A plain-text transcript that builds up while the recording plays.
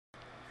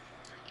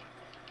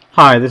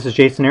Hi, this is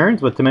Jason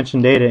Aarons with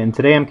Dimension Data, and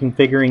today I'm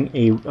configuring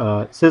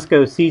a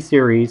Cisco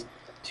C-Series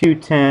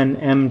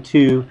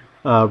 210M2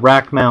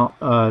 rack mount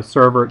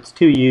server. It's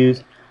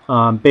 2Us.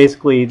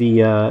 Basically, in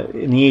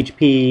the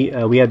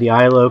HP we have the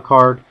ILO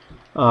card.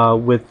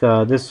 With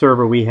this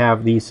server, we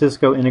have the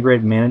Cisco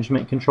Integrated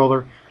Management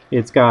Controller.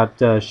 It's got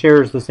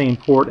shares the same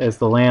port as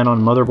the LAN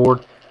on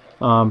motherboard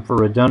for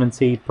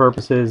redundancy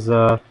purposes.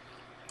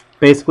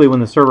 Basically, when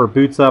the server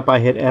boots up, I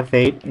hit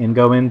F8 and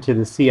go into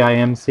the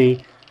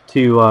CIMC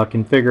to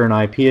configure an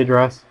IP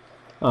address.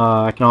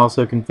 I can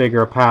also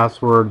configure a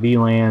password,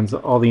 VLANs,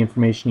 all the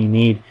information you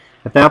need.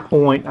 At that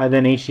point, I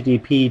then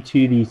HTTP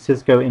to the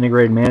Cisco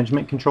Integrated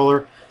Management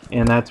Controller,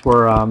 and that's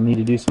where I need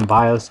to do some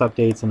BIOS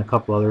updates and a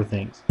couple other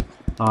things.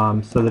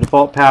 So the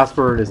default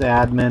password is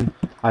admin.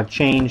 I've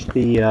changed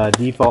the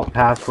default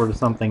password to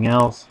something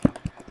else.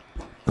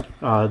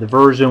 The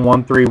version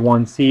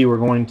 131C, we're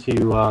going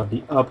to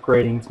be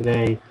upgrading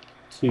today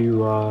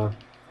to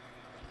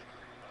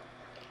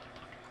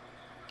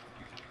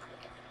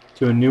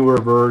a newer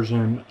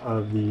version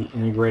of the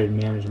integrated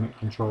management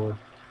controller.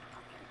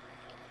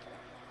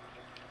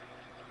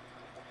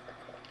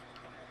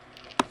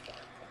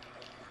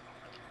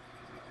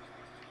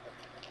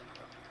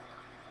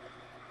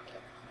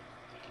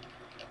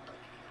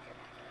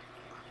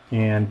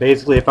 And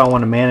basically, if I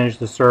want to manage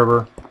the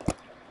server,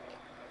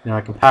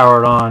 I can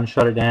power it on,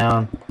 shut it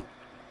down,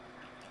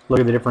 look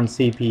at the different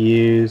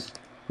CPUs,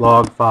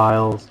 log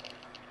files.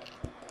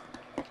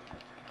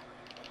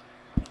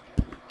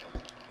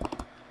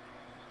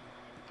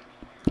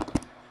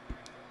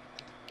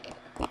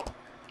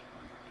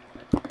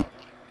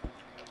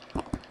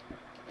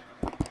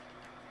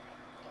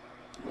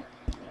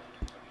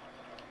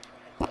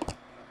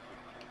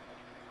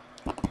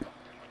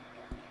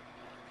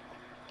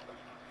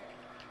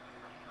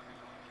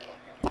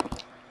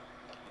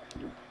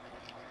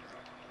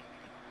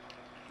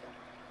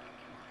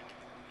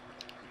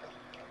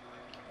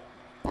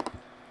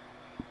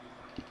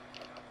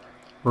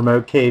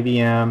 Remote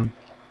KVM,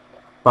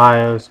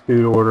 BIOS,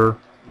 boot order.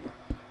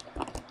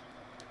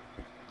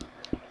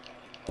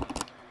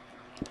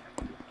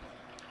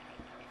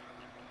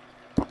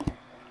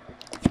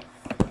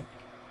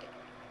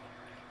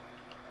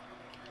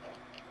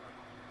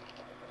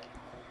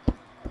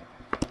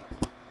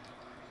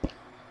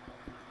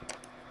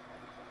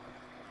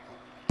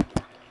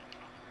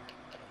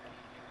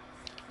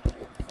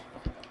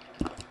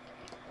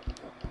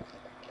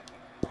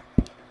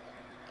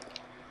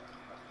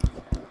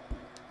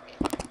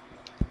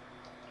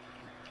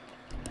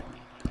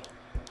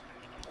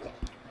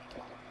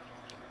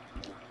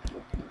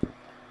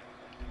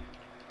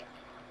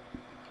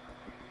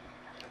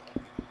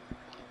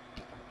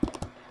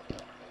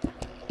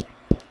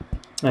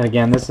 And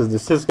again, this is the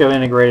Cisco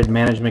Integrated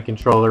Management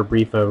Controller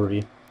brief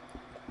overview.